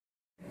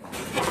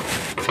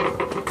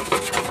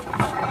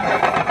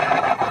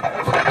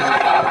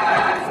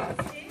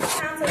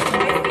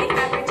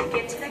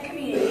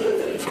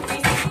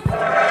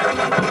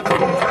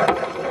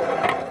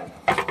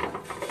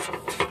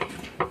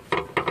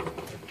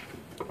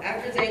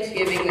After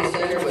Thanksgiving, the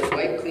center was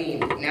wiped clean.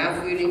 Now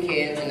food in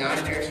cans and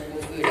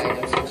non-perishable food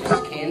items such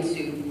as canned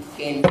soup,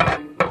 canned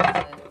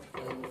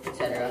food,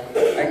 etc.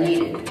 are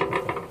needed.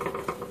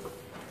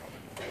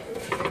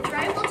 The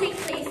drive will take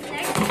place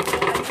next week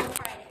on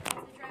Friday.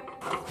 The drive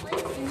will be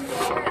split into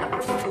lower and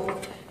upper school,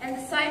 and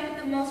the side with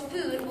the most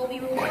food will be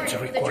rewarded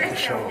for the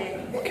dress down day.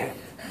 Okay.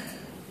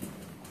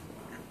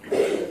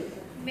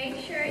 Make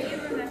sure you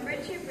remember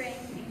to bring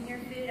in your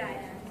food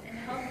items and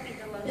help feed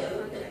the local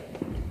hungry.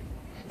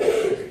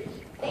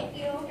 Thank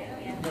you.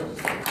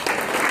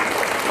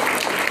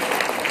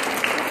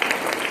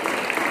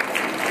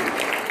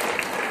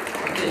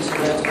 Okay, so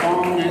that's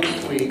all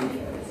next week.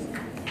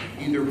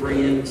 Either bring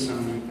in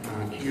some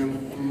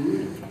canned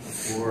food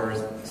or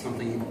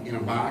something in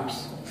a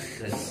box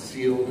that's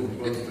sealed and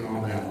closed and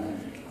all that.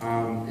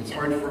 It's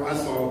hard for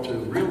us all to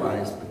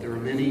realize, but there are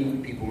many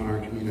people in our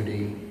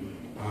community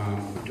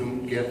who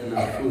don't get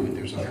enough food.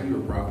 There's a hunger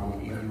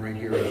problem even right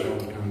here in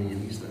Balalaika County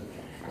and Easton.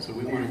 So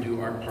we want to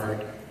do our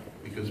part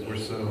because we're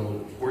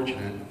so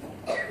fortunate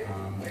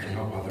to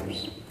help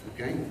others.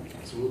 Okay?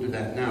 So we'll do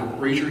that. Now,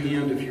 raise your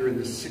hand if you're in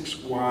the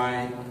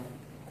 6Y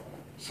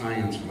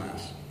science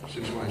class.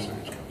 6Y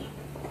science class.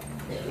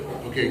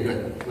 Okay,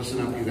 good. Listen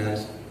up, you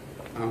guys.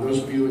 Those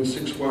of you in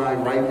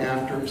 6Y, right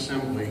after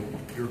assembly,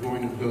 you're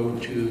going to go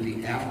to the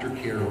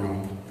aftercare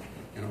room,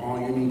 and all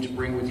you need to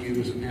bring with you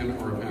is a pen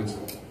or a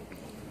pencil.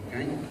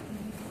 Okay?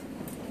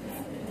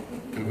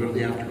 Going to go to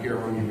the aftercare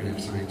room, you're going to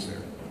have science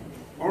there.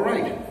 All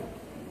right.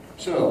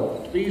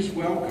 So, please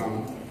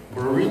welcome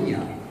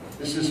Barinya.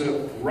 This is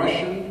a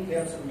Russian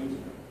dance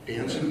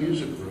and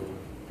music group.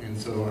 And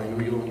so I know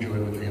you'll enjoy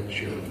what they have to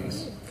share with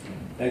us.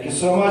 Thank you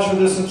so much for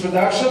this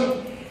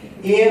introduction.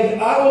 And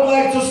I would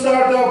like to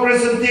start our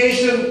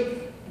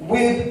presentation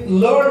with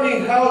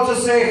learning how to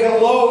say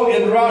hello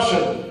in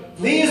Russian.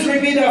 Please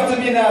repeat after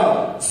me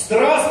now.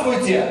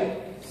 Здравствуйте.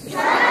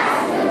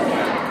 Здравствуйте.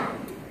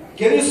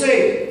 Can you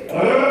say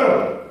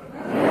R?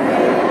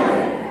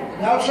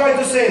 Now try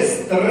to say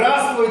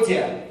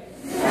Здравствуйте.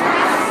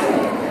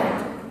 Здравствуйте.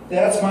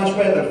 That's much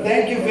better.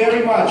 Thank you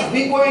very much.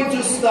 We're going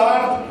to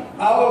start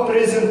our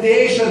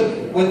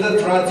presentation with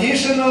the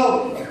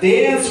traditional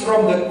dance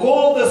from the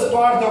coldest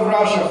part of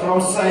Russia,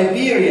 from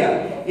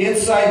Siberia. In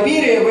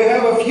Siberia, we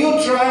have a few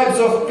tribes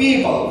of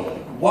people.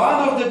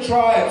 One of the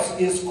tribes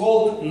is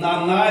called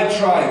Nanai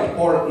tribe,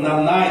 or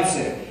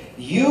Nanaitse.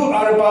 You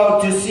are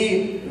about to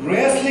see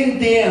wrestling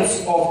dance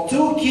of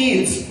two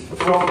kids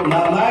from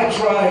Nanai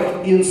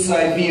tribe in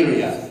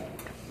Siberia.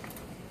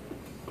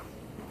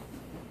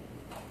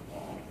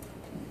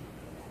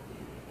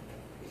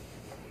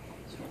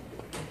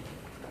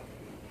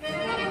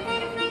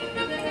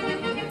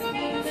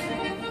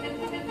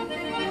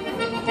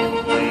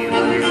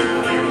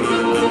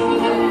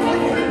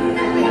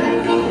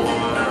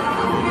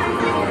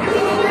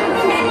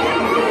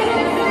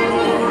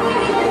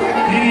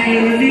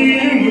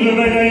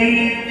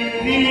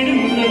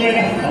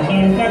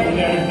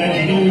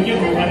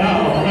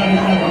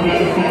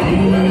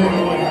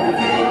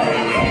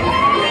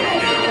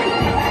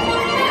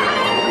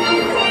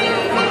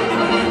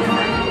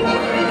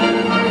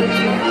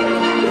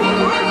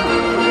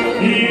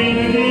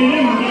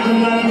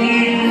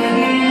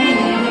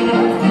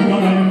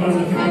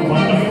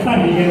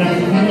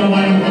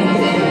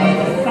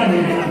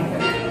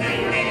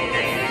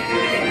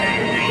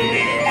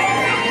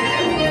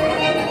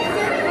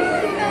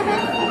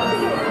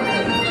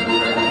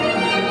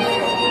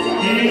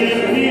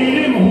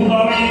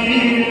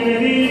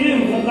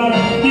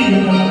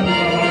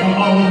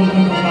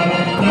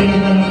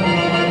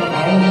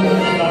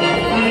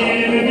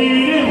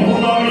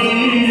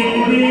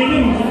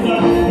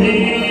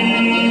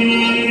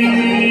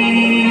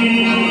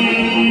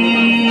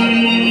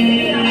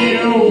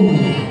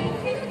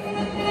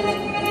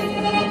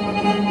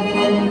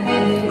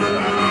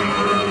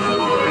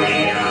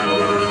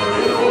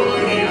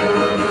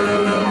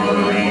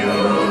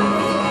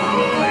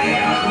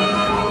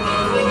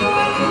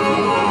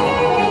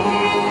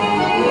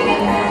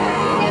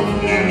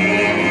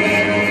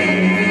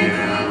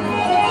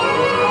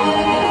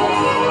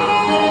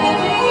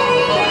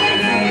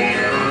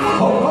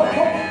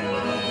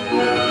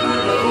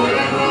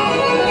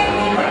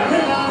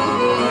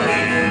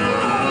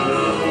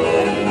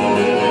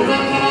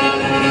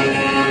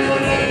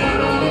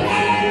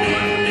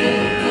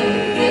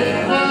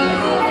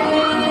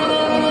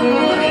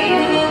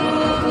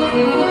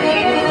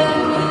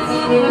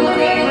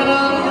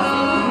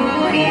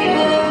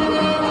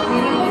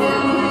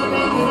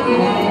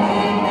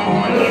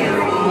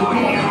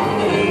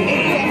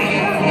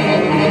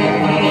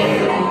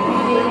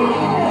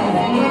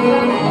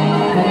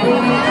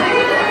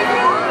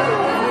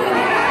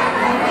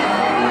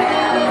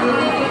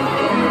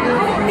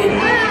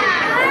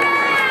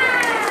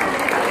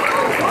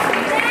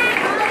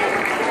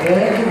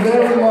 Thank you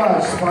very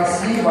much.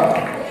 Спасибо.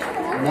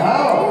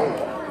 Now,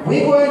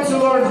 we're going to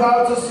learn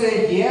how to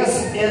say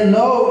yes and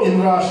no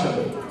in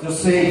Russian. To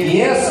say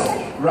yes,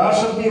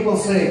 Russian people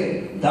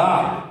say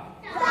da.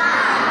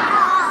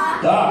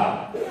 Da.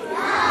 Da.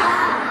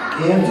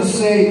 And to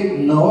say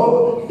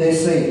no, they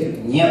say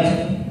нет.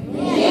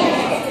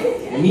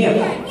 Нет.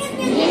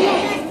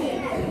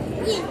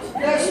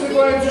 Next we're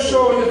going to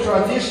show you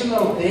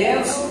traditional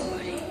dance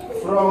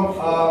from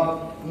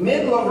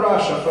middle of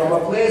Russia, from a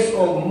place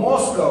called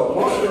Moscow.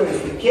 Moscow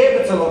is the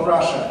capital of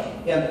Russia.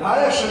 And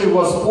I actually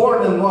was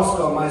born in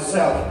Moscow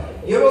myself.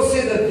 You will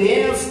see the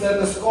dance that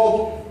is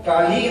called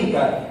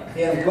Kalinka.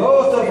 And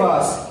both of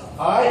us,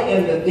 I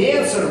and the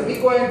dancer,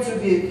 we're going to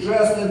be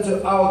dressed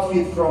into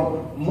outfit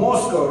from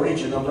Moscow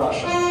region of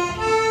Russia.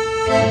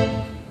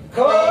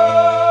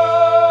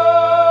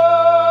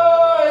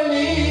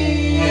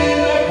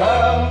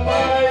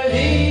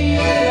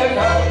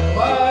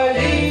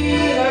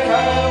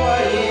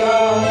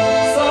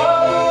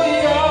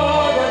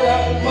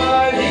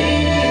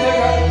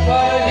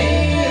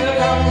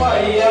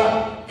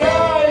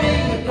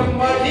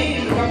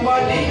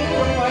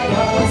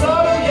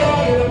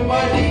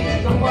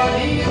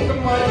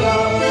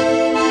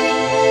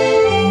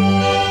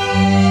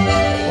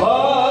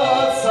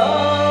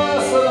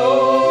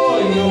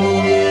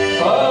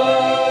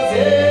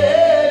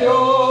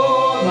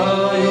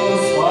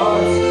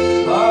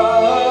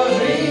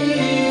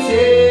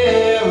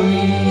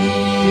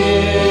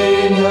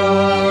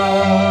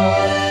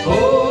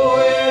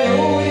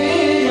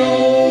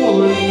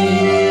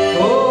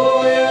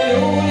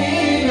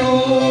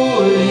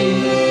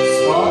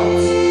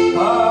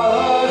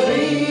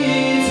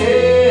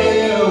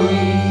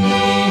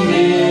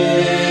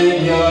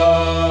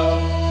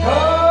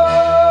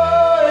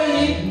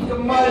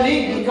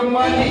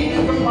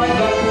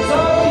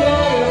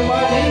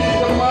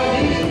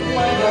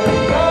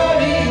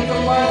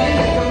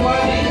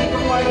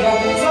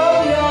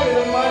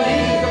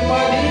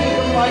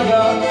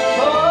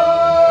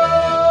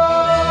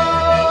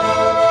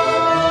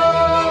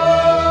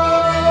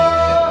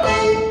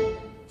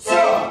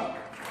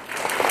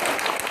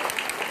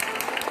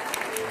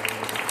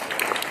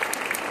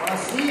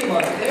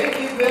 Thank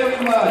you very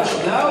much.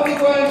 Now we're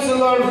going to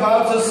learn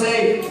how to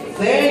say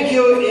thank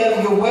you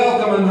and you're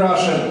welcome in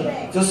Russian.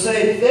 To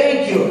say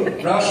thank you,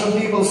 Russian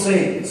people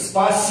say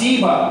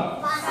спасибо.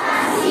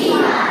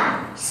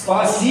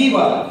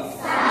 Спасибо.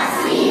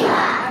 Спасибо.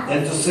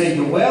 And to say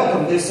you're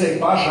welcome, they say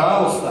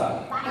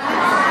пожалуйста.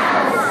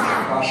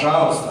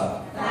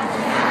 Пожалуйста.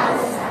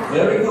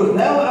 Very good.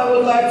 Now I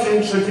would like to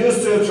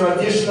introduce to you a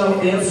traditional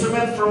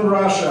instrument from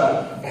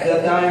Russia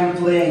that I am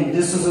playing.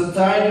 This is a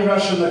tiny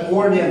Russian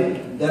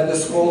accordion that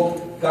is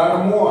called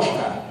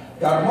garmoshka.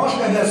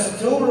 Garmoshka has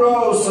 2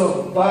 rows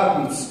of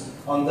buttons.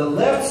 On the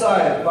left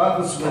side,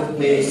 buttons with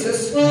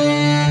basses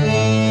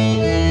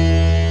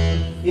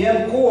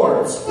and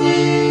chords.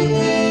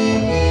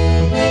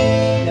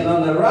 And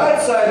on the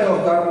right side of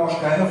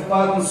garmoshka, I have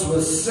buttons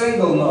with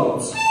single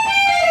notes.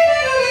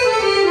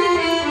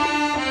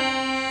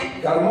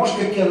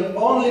 Garmoshka can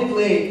only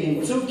play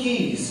in 2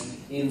 keys,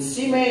 in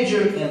C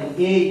major and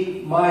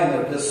A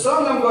minor. The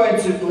song I'm going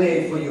to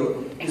play for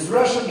you is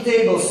Russian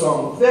table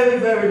song, very,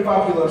 very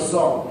popular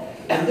song.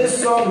 In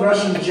this song,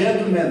 Russian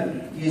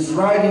gentleman is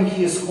riding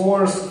his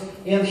horse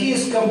and he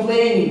is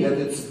complaining that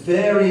it's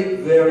very,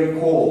 very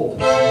cold.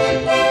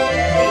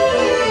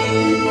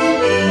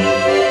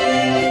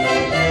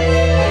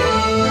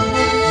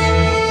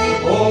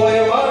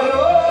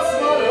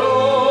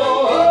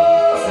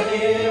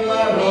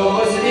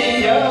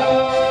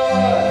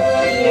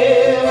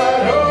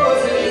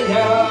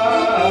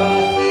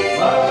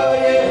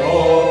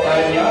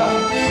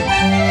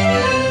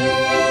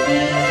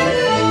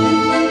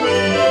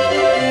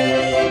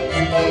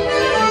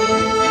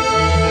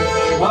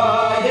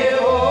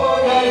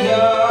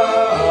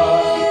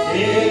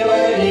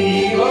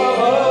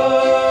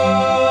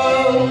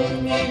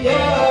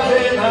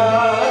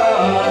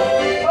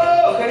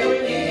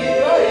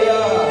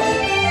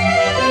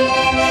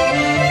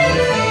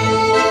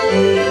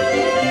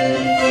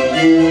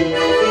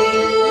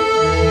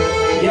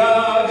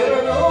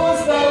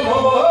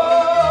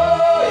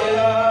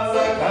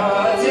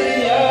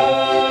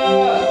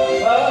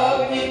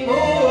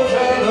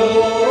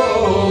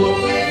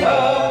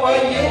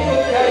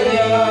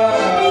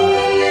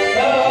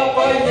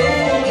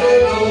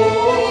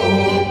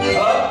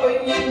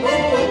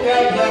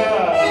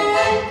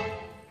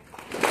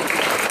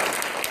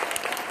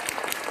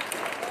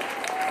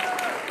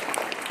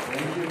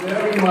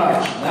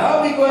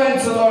 Now we're going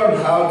to learn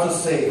how to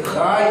say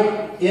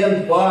hi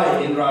and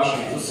bye in Russian.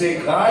 To say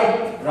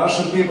hi,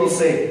 Russian people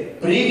say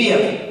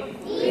привет.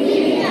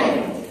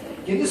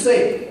 Can you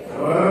say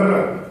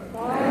rrr?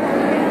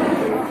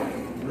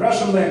 In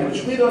Russian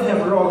language, we don't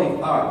have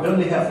rolling R, we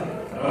only have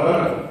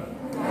rrr.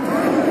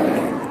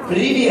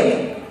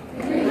 Привет.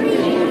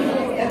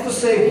 And to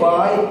say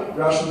bye,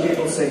 Russian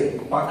people say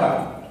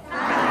пока.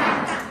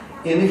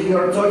 And if you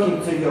are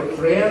talking to your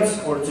friends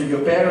or to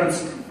your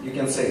parents, you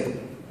can say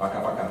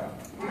пока-пока.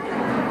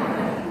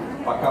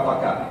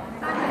 Пока-пока.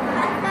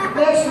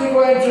 Next we're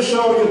going to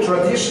show you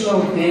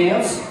traditional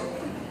dance.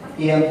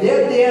 And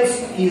that dance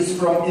is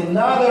from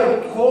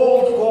another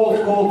cold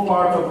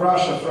part of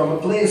Russia, from a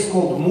place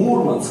called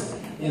Murmansk.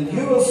 And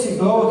you will see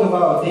both of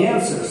our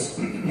dancers,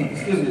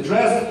 excuse me,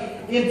 dressed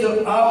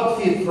into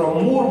outfit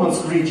from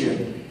Murmansk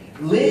region.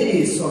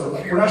 Ladies or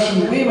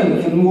Russian women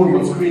in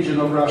Murmansk region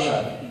of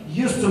Russia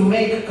used to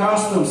make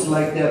costumes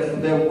like that for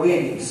their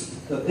weddings,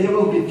 that they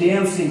will be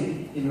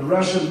dancing in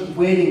Russian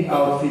wedding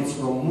outfits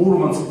from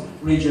Murmansk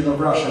region of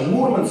Russia.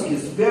 Murmansk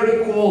is a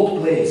very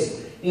cold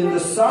place. In the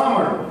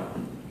summer,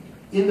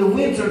 in the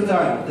winter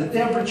time, the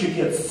temperature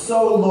gets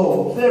so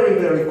low, very,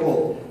 very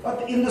cold.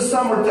 But in the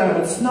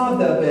summertime, it's not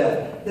that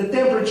bad. The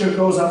temperature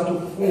goes up to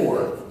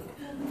 4.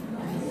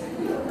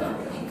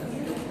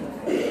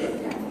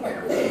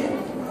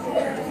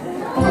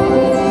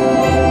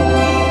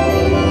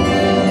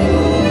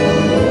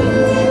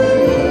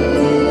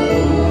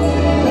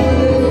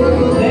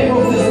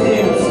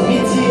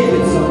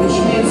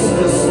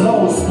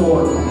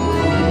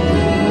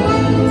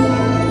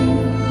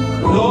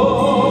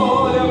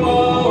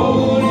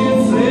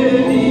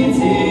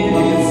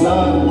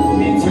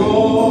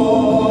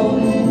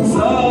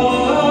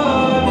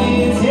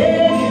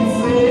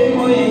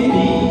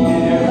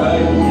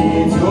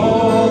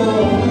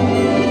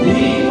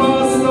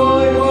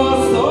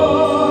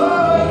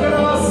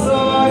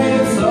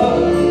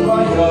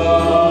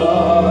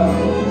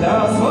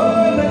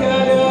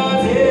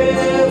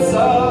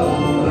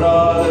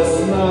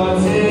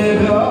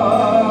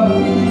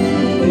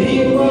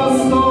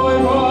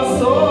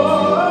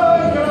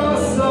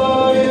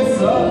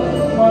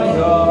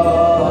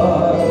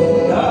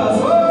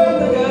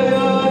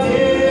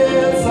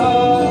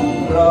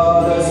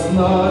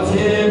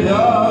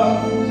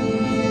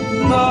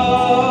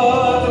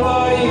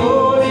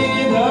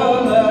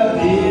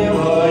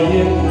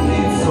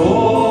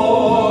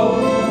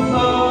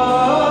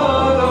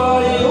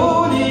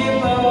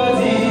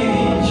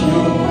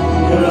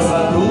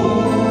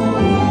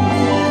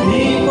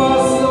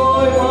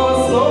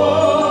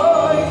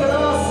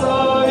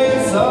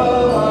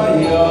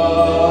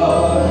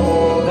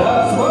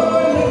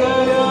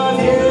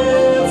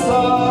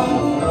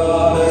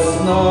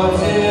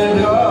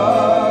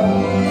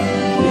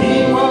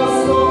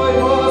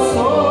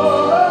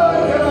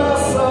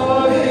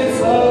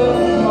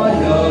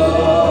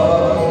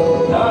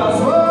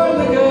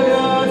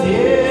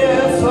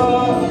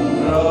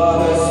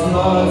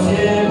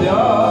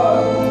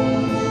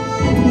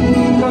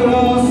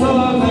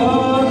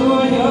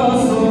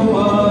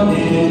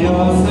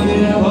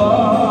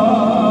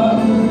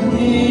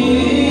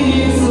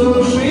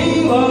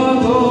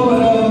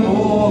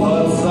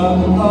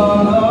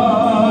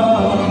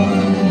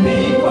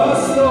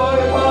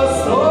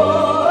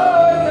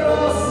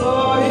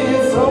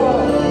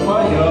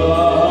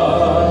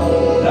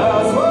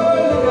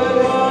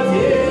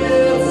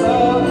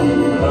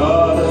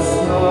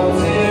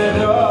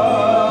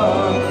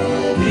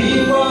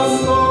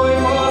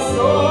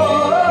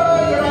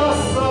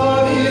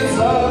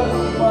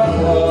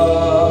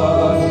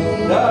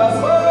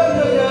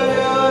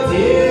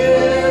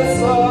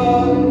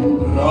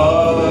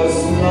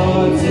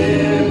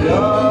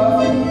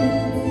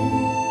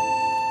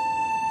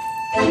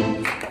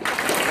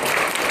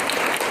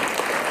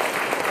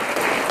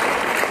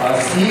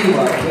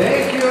 Спасибо.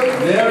 Thank you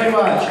very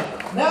much.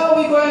 Now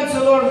we're going to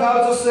learn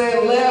how to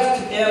say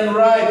left and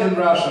right in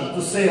Russian.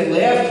 To say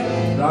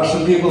left,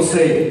 Russian people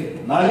say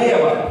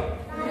налево.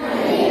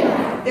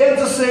 And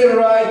to say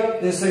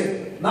right, they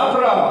say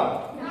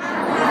направо.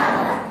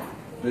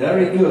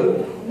 Very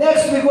good.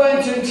 Next we're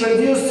going to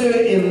introduce to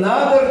you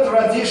another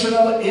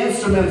traditional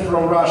instrument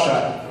from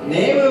Russia.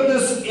 Name of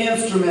this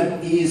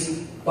instrument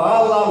is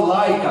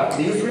balalaika.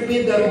 Please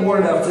repeat that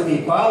word after me.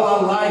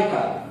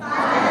 Balalaika.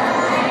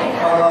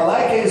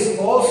 Balalaika is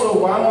also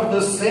one of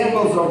the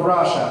symbols of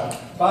Russia.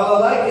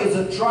 Balalaika is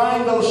a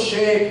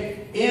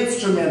triangle-shaped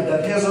instrument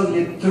that has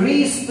only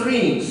 3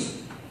 strings.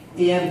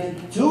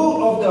 And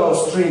 2 of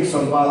those strings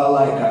on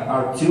balalaika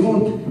are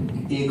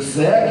tuned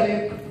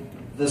exactly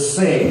the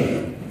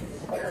same.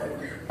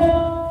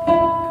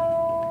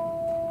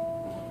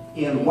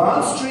 And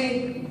 1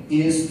 string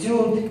is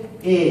tuned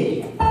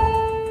A.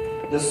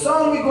 The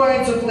song we're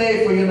going to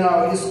play for you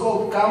now is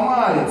called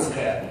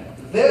Kamalinskaya.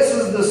 This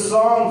is the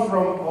song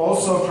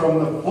also from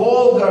the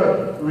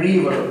Volga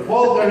River.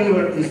 Volga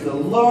River is the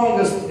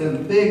longest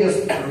and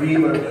biggest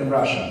river in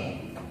Russia.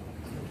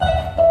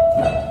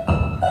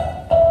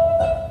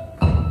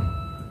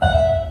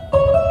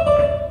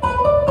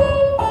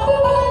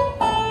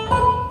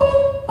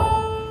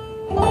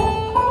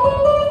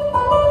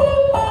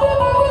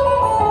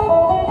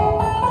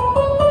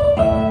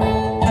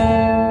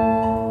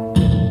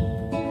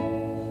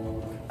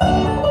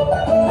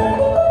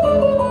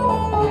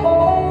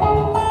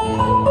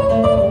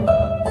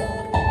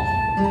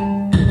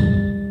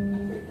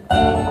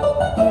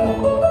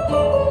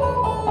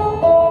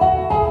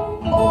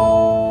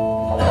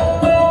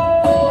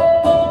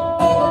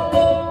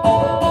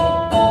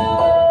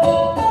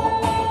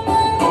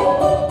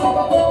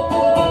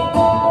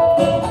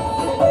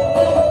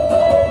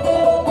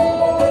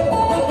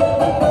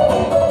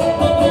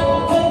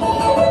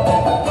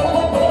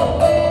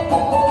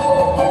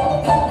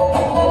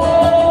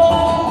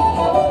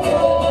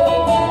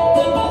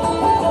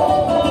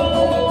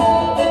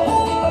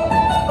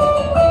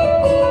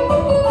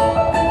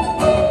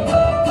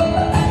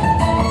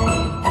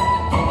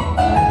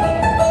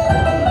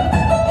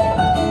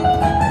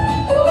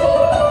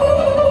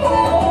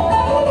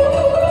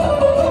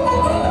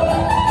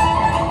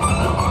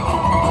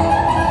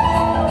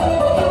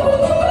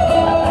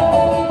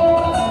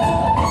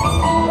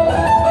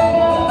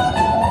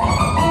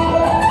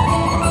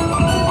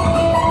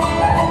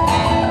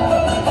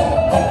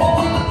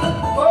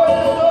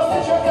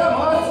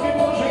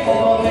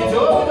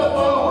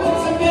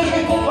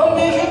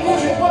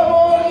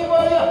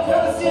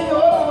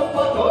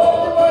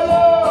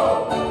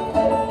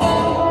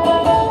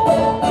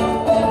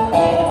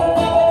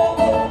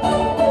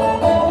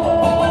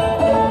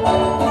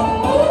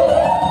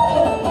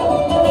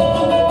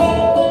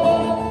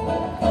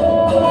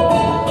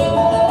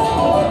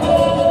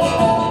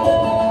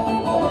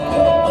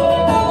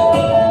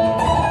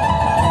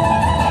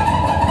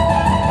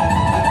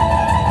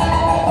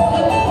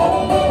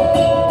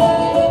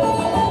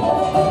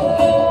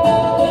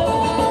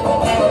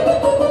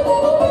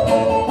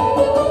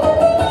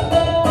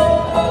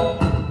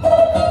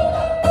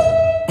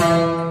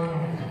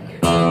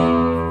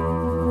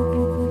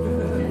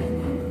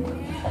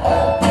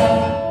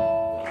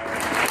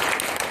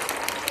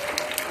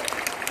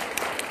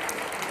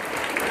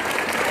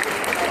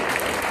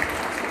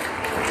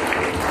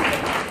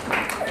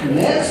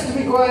 Next,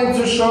 we're going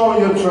to show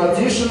you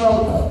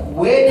traditional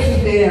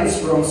wedding dance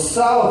from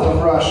south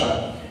of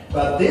Russia.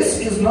 But this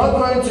is not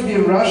going to be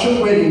a Russian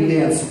wedding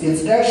dance.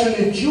 It's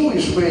actually a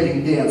Jewish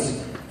wedding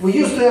dance. We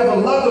used to have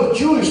a lot of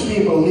Jewish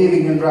people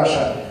living in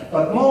Russia,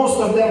 but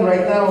most of them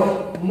right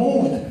now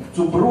moved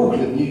to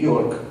Brooklyn, New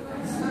York.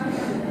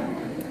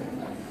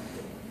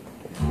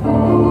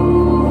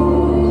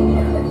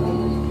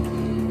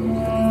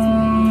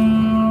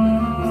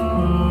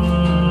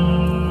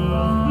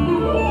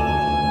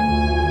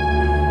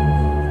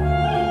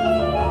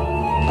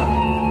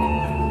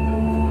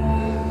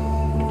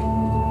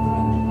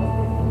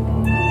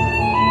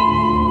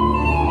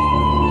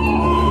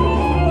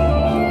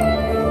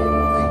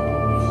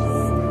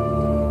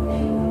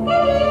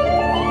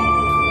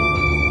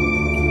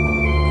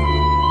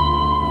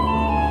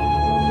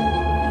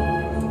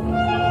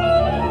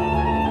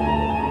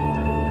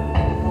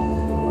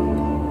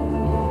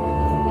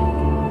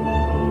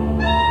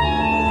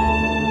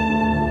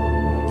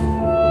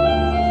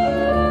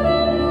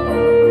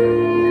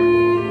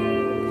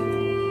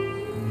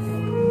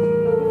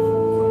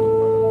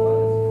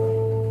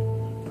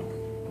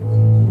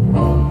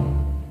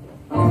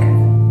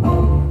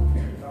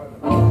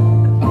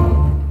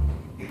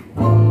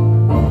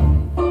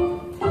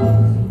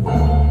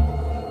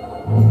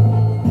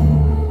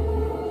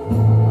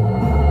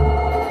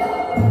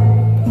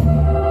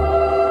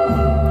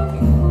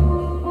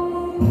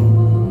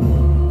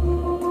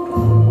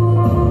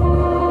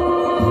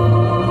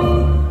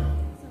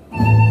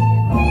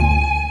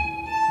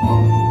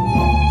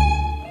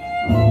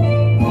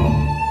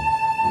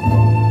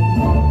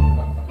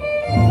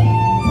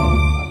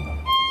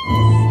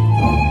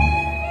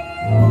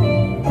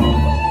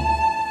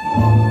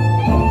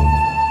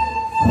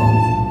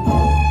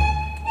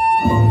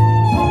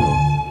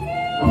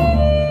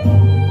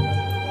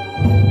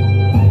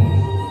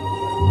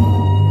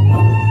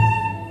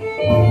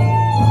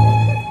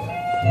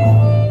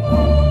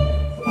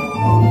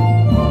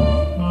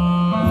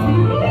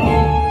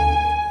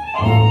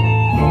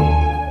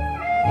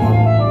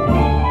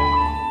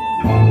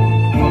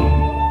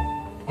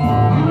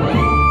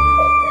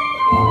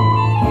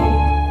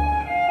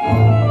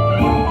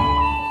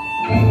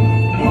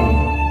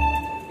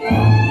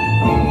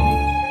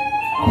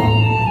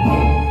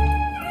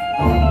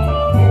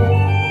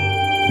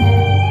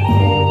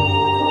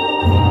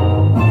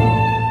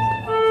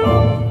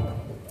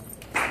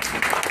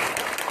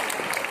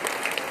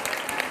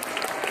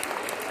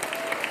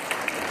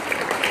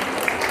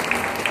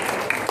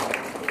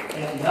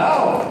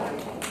 Now,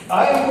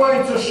 I am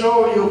going to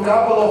show you a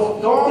couple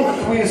of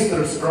tongue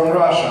twisters from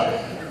Russia.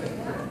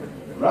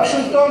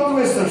 Russian tongue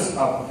twisters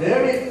are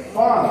very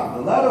fun,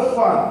 a lot of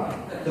fun.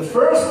 The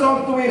first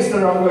tongue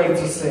twister I'm going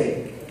to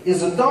say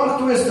is a tongue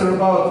twister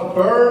about a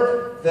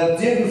bird that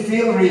didn't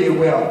feel really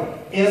well.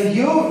 And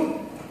you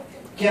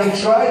can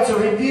try to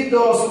repeat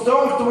those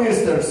tongue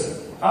twisters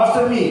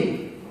after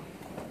me.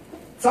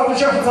 Цапля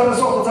чахла, цапля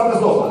сохла, цапля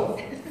сдохла.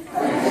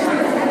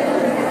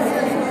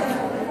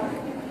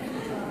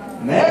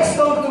 Next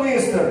tongue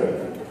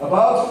twister,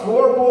 about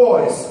 4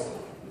 boys.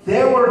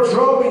 They were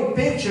drawing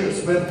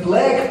pictures with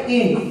black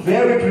ink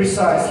very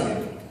precisely.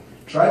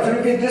 Try to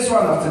repeat this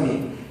one after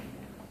me.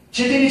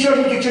 4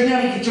 черненьких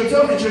чернявеньких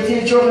чертенка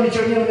чертили черными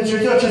чернилами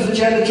чертеж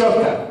чрезвычайно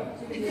четко.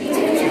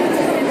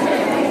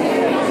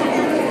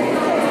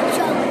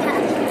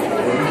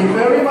 Thank you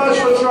very much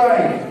for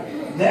trying.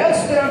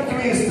 Next tongue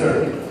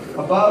twister,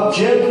 about a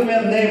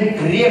gentleman named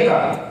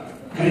Greka.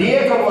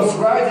 Greka was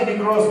riding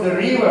across the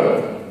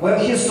river when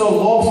he saw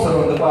lobster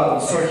on the bottom,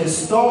 so he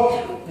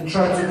stopped and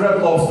tried to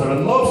grab lobster,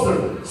 and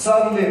lobster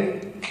suddenly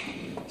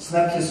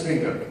snapped his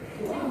finger.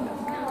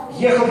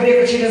 Ехал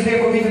Грека через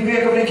реку, видит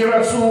Грека в реке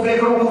рак, сунул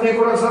Грека руку в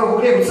реку рак, за руку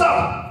Греку,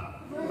 цап!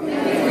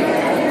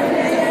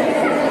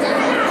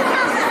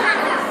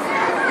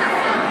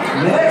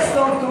 Next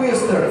tongue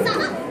twister,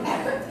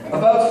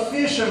 about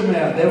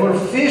fishermen. They were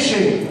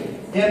fishing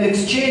and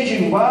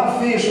exchanging one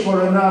fish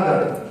for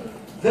another.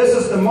 This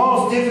is the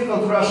most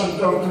difficult Russian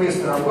tongue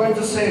twister. I'm going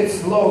to say it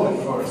slowly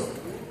first.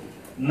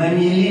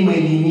 Намели мы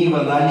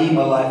лениво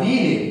налима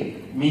ловили,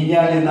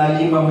 меняли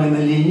налима мы на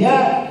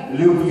линя,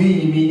 любви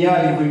не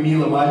меняли вы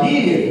мило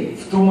молили,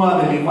 в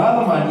туман и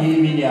лиманом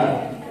манили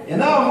меня. And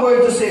now I'm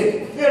going to say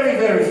it very,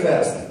 very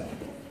fast.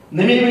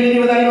 Намели мы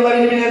лениво налима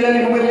ловили, меняли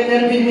налима мы на линя,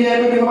 любви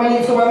меня, любви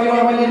молили, в туман и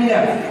лиманом манили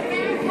меня.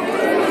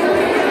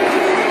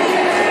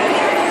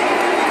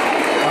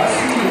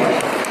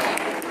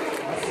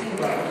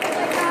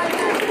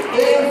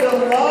 And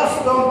the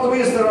last tongue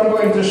twister I'm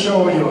going to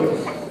show you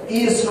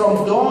is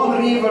from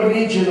Don River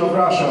region of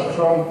Russia,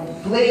 from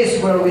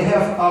place where we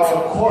have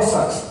our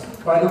Cossacks.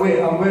 By the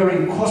way, I'm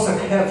wearing Cossack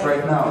hat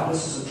right now.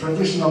 This is a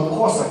traditional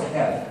Cossack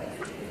hat.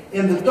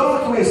 And the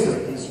tongue twister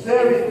is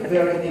very,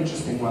 very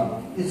interesting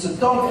one. It's a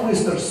tongue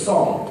twister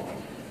song.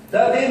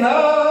 Да ты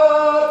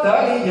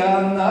Наталья,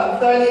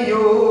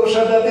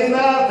 Натальюша, да ты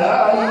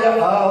Наталья,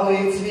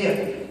 алый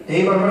цвет.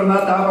 Ты варвар на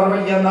табор,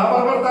 я на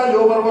варвар,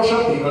 талю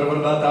варвоша, ты варвар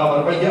на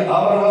табор, я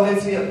оборвалый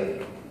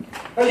цвет.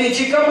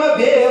 Личиком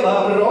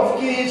бело,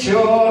 бровки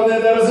черные,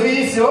 да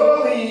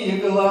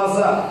развеселые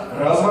глаза.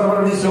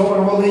 Размар весел,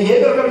 волны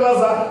ебер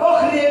глаза.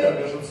 Ох, ребер,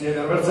 режут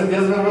север, верцы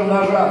без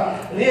ножа.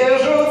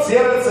 Режут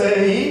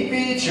сердце и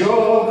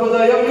печенку,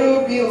 да я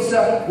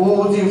влюбился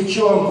у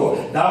девчонку.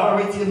 Да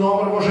ворвайте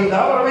номер, боже,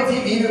 да ворвайте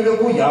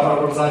вивервилку. Я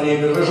ворвал за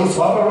ребер, режу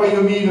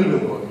сваборваю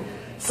вивервилку.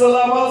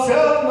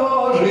 Сломался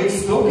ножик,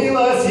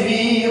 ступилась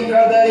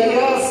вилка, да и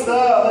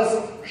осталась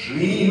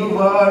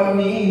жива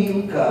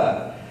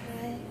Милка.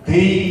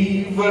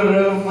 Ты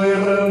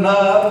выр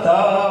на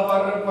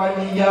тавр,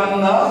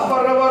 вальяна,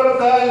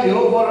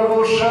 вардалю,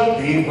 варвуша,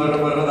 ты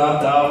выр на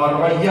тавр,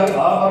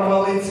 вальяна,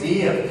 ворвалый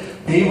цвет.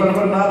 Ты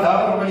выр на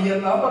тавр,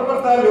 вальяна,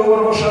 вардалю,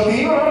 варвуша,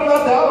 ты выр на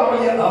тавр,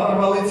 вальяна,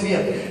 ворвалый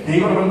цвет.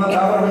 Ты выр на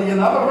тавр,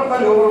 вальяна,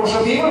 вардалю, варвуша,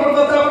 ты выр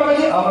на тавр,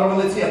 вальяна,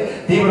 ворвалый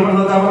цвет. Ты выр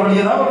на тавр,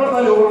 вальяна,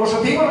 вардалю, варвуша,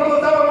 ты выр на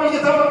тавр,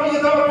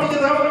 вальяна,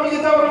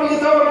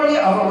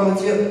 ворвалый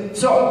цвет.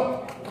 Все.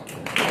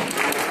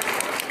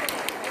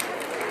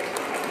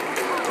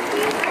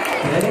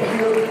 Thank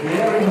you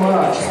very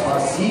much.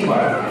 Спасибо.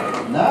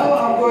 Now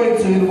I'm going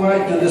to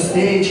invite to the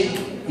stage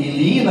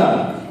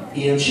Elena,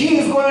 and she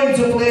is going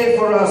to play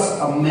for us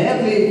a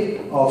medley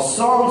of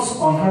songs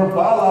on her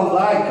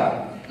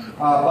Balalaika.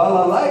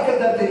 Balalaika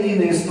that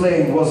Elena is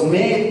playing was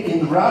made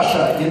in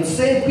Russia, in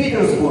St.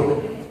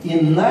 Petersburg,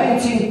 in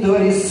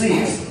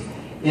 1936.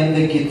 And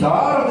the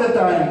guitar that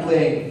I'm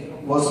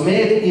playing was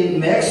made in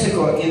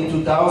Mexico in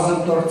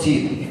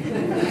 2013.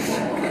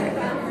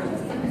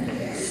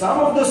 Some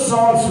of the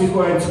songs we're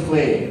going to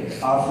play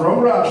are from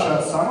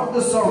Russia, some of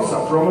the songs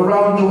are from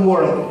around the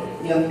world,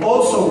 and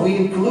also we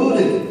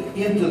included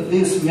into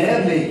this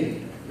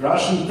medley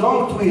Russian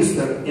tongue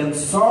twister and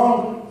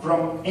song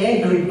from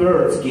Angry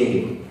Birds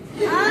game.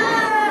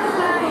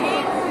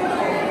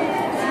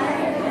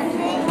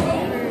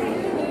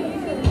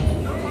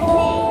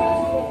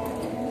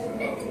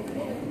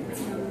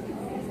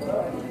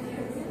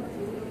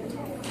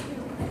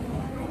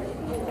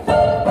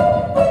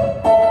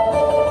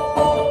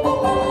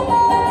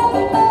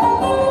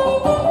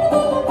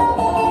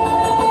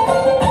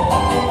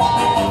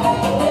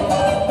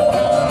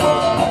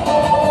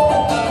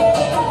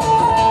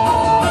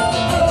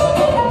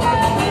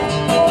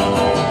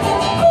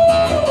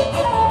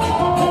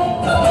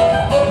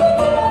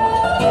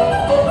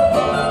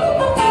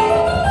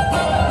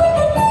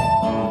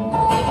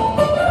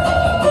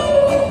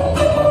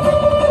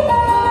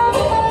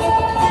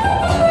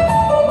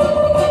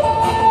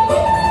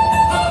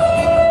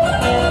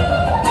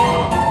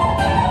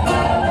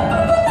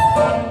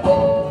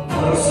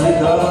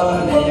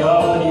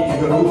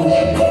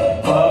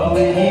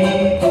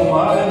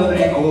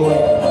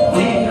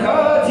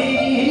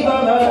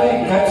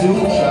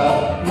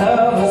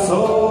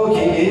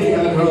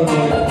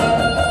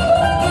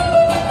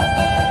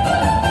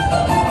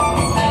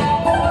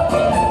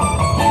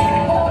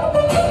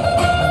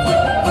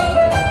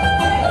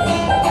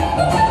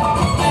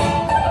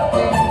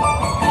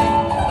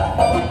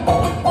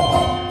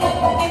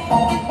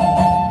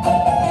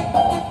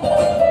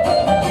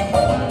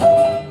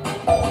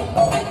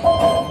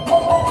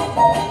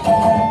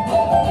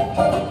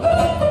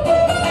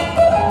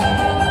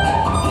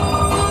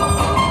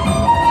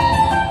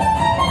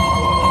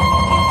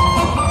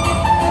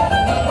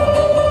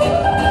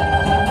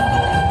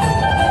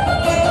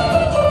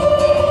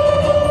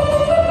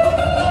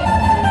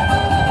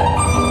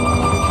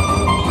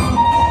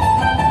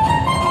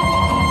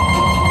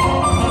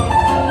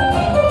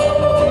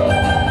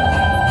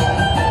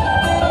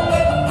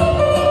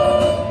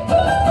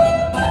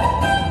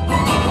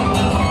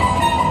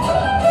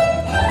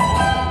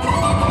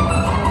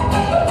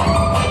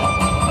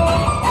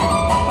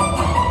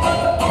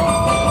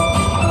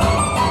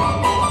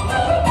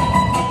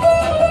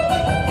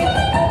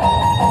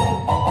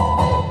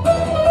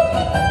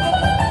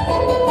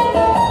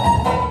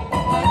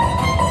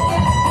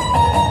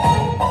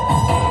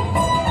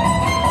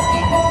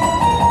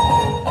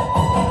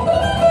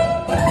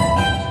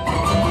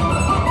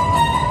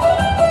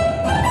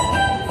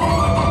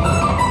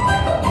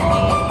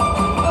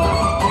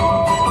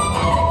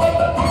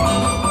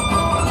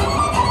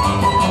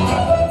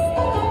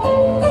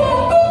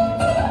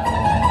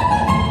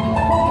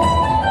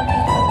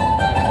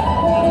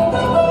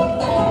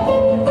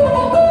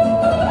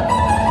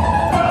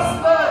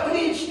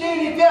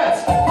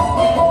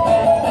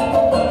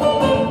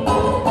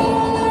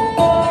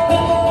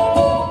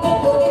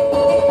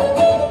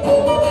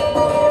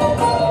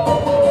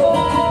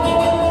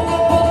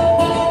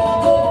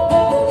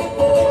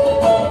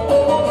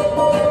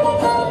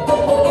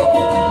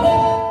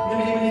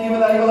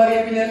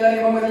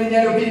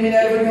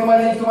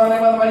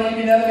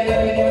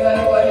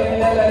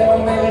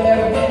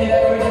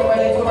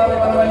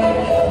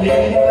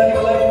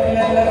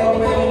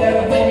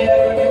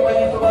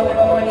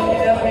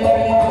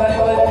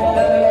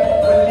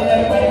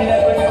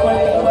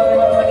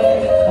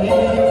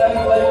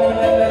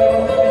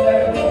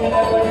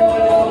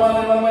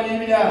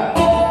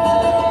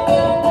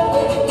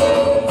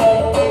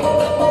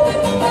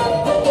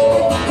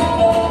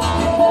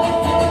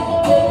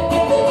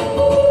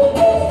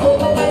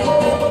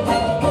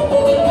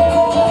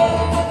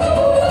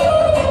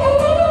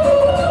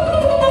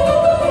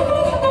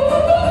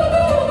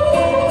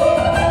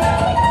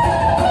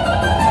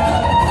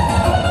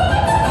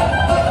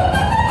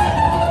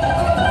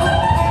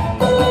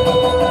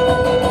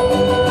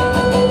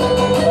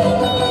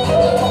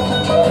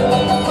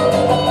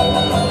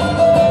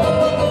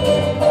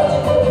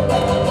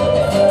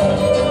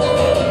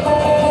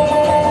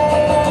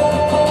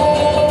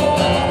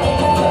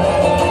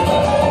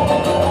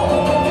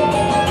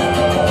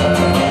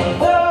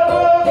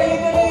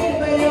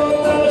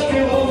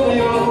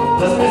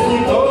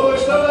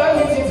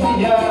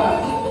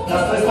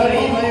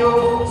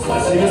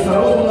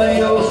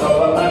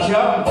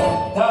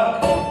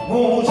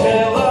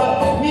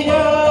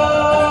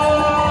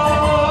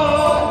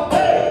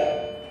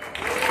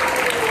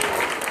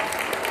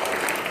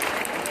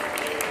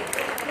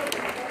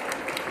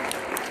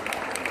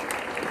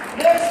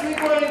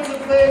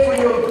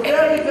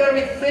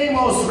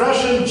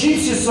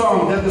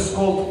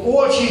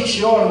 Очи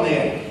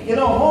черные. You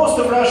know, most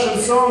of Russian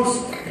songs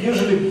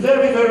usually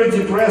very, very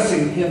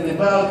depressing and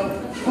about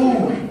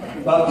food.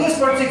 But this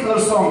particular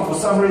song, for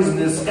some reason,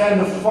 is kind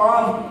of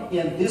fun,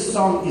 and this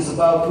song is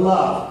about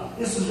love.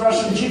 This is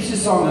Russian gypsy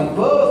song, and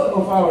both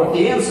of our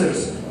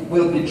dancers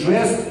will be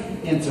dressed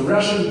into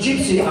Russian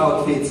gypsy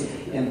outfits,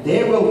 and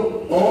they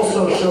will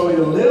also show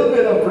you a little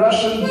bit of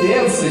Russian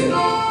dancing,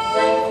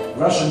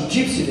 Russian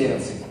gypsy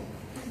dancing.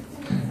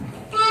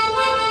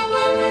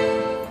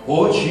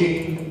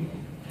 Очи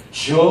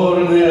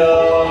черные,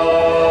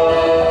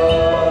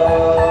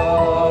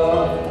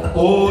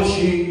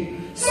 очи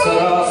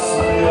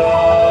страстные,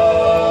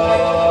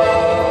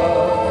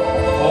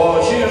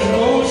 очи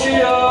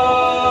жгучие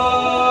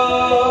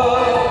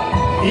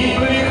и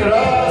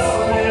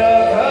прекрасные,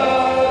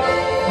 как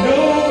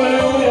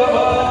люблю я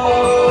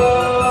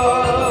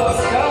вас,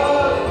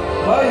 как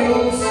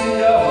боюсь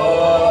я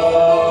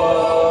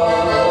вас,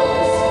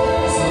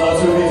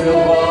 знать увидел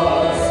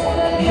вас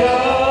я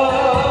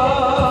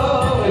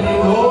в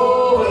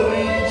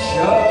недобрый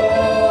час,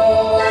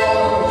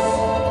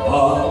 а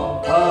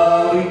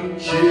вы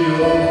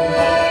чего?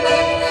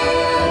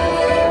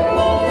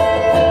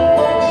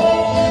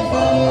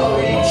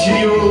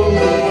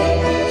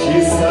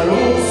 Чисто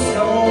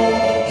русскому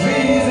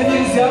жизнь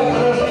нельзя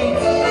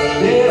прожить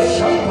без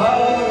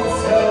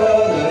шампанского,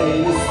 да и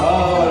без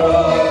пара,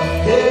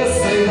 без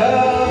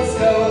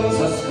цыганского,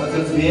 со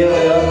скатерть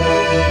белая,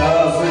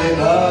 тазы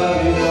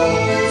давит,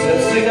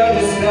 всегда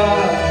без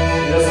спят,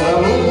 без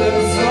свободным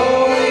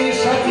сном и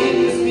шаги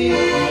не спит,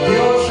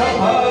 пьет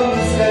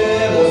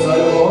шампанское, да за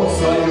любовь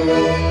свою,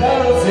 да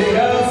на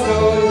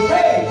цыганскую,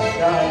 эй,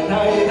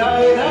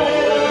 дай-дай-дай-дай.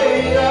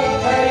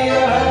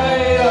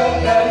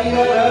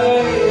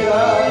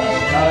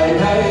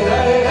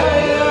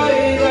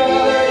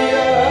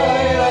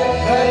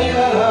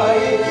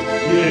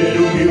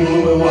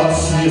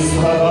 Не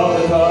страдал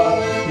бы так,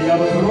 я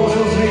бы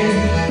прожил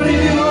жизнь,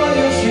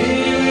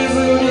 прибивающий из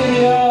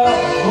меня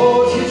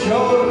очи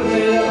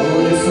черные,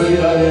 улицы и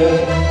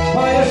навек,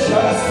 мое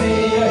счастье,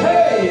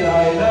 эй,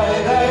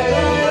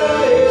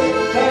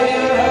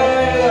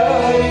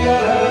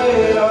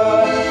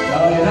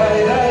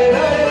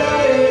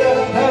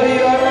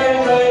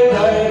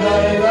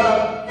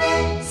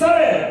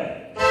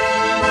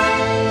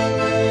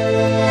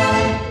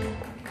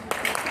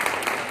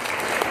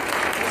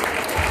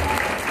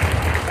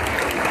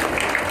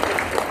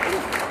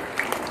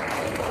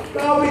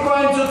 Now we're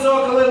going to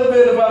talk a little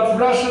bit about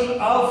Russian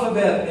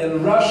alphabet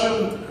and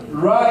Russian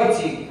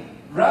writing.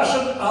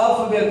 Russian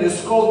alphabet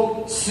is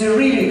called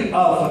Cyrillic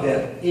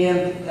alphabet,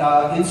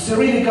 and in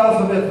Cyrillic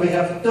alphabet we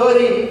have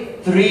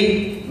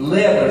 33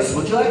 letters.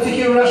 Would you like to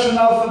hear Russian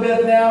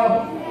alphabet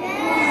now?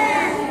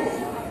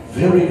 Yes.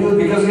 Very good,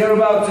 because you're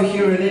about to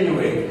hear it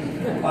anyway.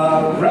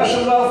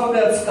 Russian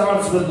alphabet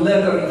starts with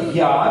letter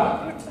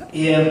Ya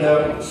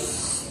and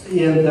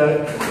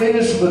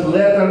finish with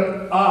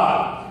letter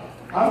A.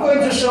 I'm going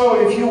to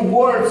show a few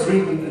words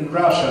written in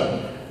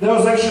Russian.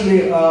 Those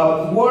actually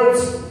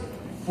words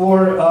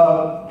for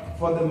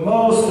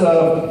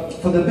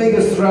the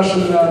biggest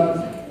Russian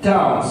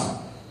towns.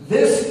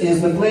 This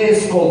is the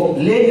place called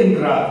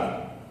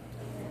Leningrad.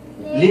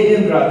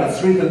 Leningrad.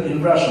 It's written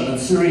in Russian and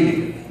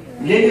Cyrillic.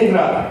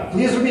 Leningrad.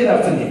 Please repeat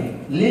after me.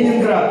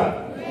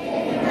 Leningrad.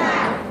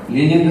 Leningrad.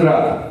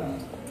 Leningrad.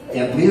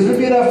 And please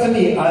repeat after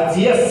me.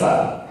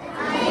 Odessa.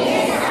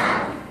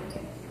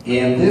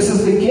 And this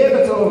is the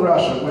capital of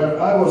Russia, where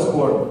I was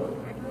born.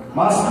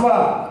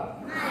 Moskva.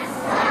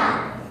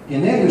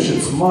 In English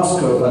it's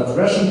Moscow, but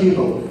Russian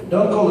people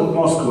don't call it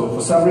Moscow. For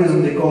some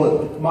reason they call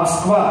it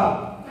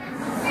Moskva.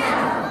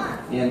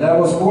 And I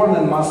was born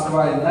in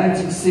Moskva in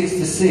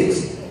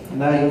 1966.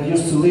 And I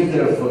used to live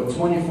there for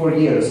 24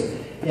 years.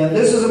 And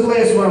this is a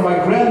place where my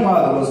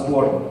grandmother was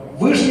born.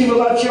 Вышний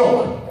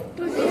Волочок.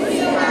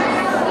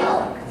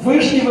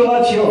 Вышний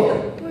Волочок.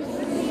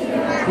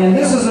 And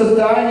this is a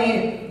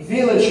tiny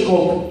village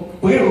called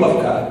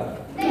Pyrlovka.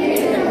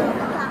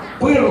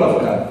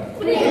 Pyrlovka.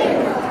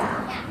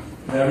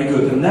 Very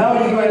good. And now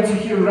you're going to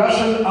hear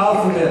Russian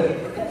alphabet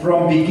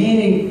from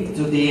beginning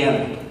to the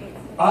end.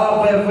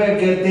 A, B, V,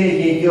 G, D,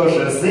 E, J,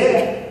 Z,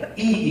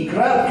 I,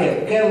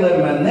 кратко, К, Л,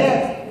 М, Н,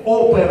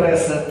 О, П, Р,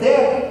 С, Т,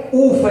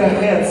 У, Ф,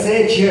 Х,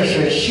 Ц, Ч,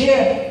 Ш,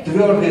 Щ,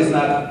 твердый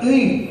знак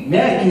И,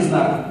 мягкий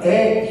знак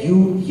Э,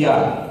 Ю,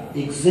 Я.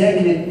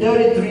 Exactly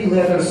 33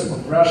 letters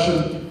of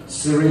Russian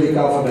Cyrillic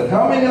alphabet.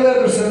 How many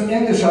letters in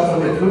English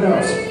alphabet? Who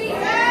knows?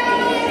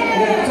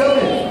 Yeah, tell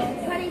me.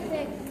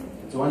 26.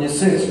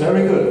 26,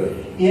 very good.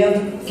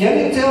 And can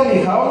you tell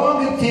me how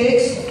long it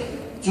takes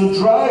to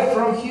drive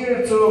from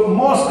here to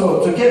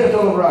Moscow, to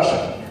capital of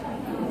Russia?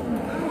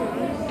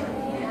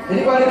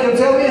 Anybody can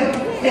tell me?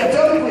 Yeah,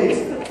 tell me please.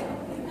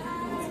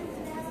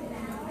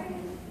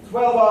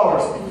 12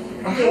 hours.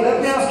 Okay,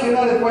 let me ask you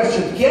another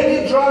question. Can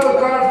you drive a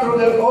car through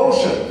the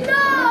ocean?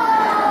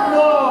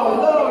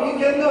 No, you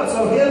cannot.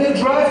 So can you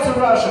drive to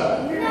Russia?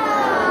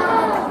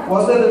 No.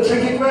 Was that a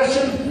tricky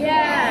question?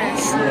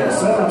 Yes.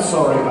 Yes, and I'm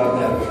sorry about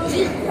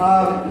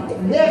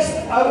that. Next,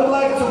 I would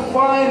like to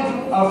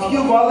find a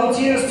few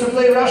volunteers to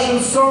play Russian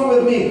song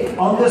with me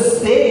on the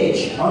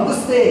stage. On the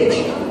stage.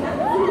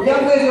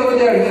 Young lady over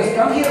there, yes,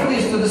 come here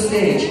please to the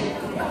stage.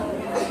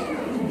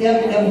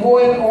 And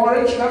boy in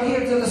orange, come here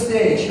to the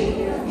stage.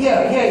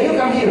 Yeah, you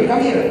come here,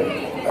 come here.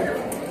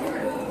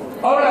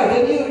 All right,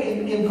 and you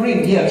in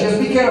green, yeah, just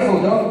be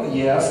careful, don't,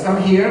 yes,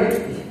 come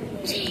here.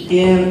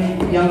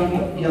 And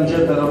young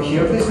gentleman over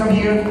here, please come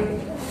here.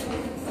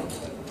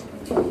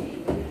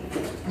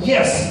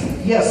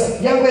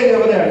 Yes, young lady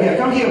over there, yeah,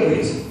 come here,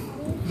 please.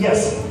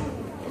 Yes,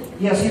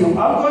 you.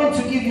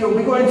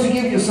 We're going to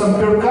give you some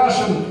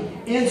percussion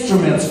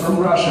instruments from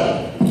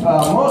Russia.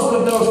 Most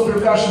of those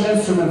percussion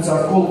instruments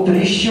are called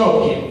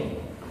trещотки.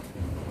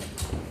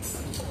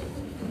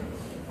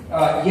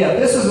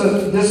 This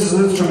is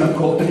an instrument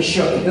called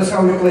trещотки. That's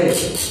how we play it.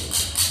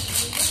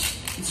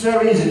 It's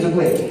very easy to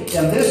play.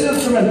 And this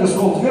instrument is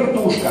called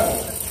vertushka.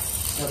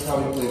 That's how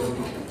we play it.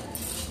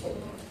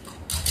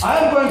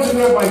 I'm going to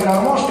grab my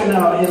garmoshka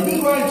now, and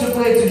we're going to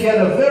play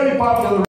together very popular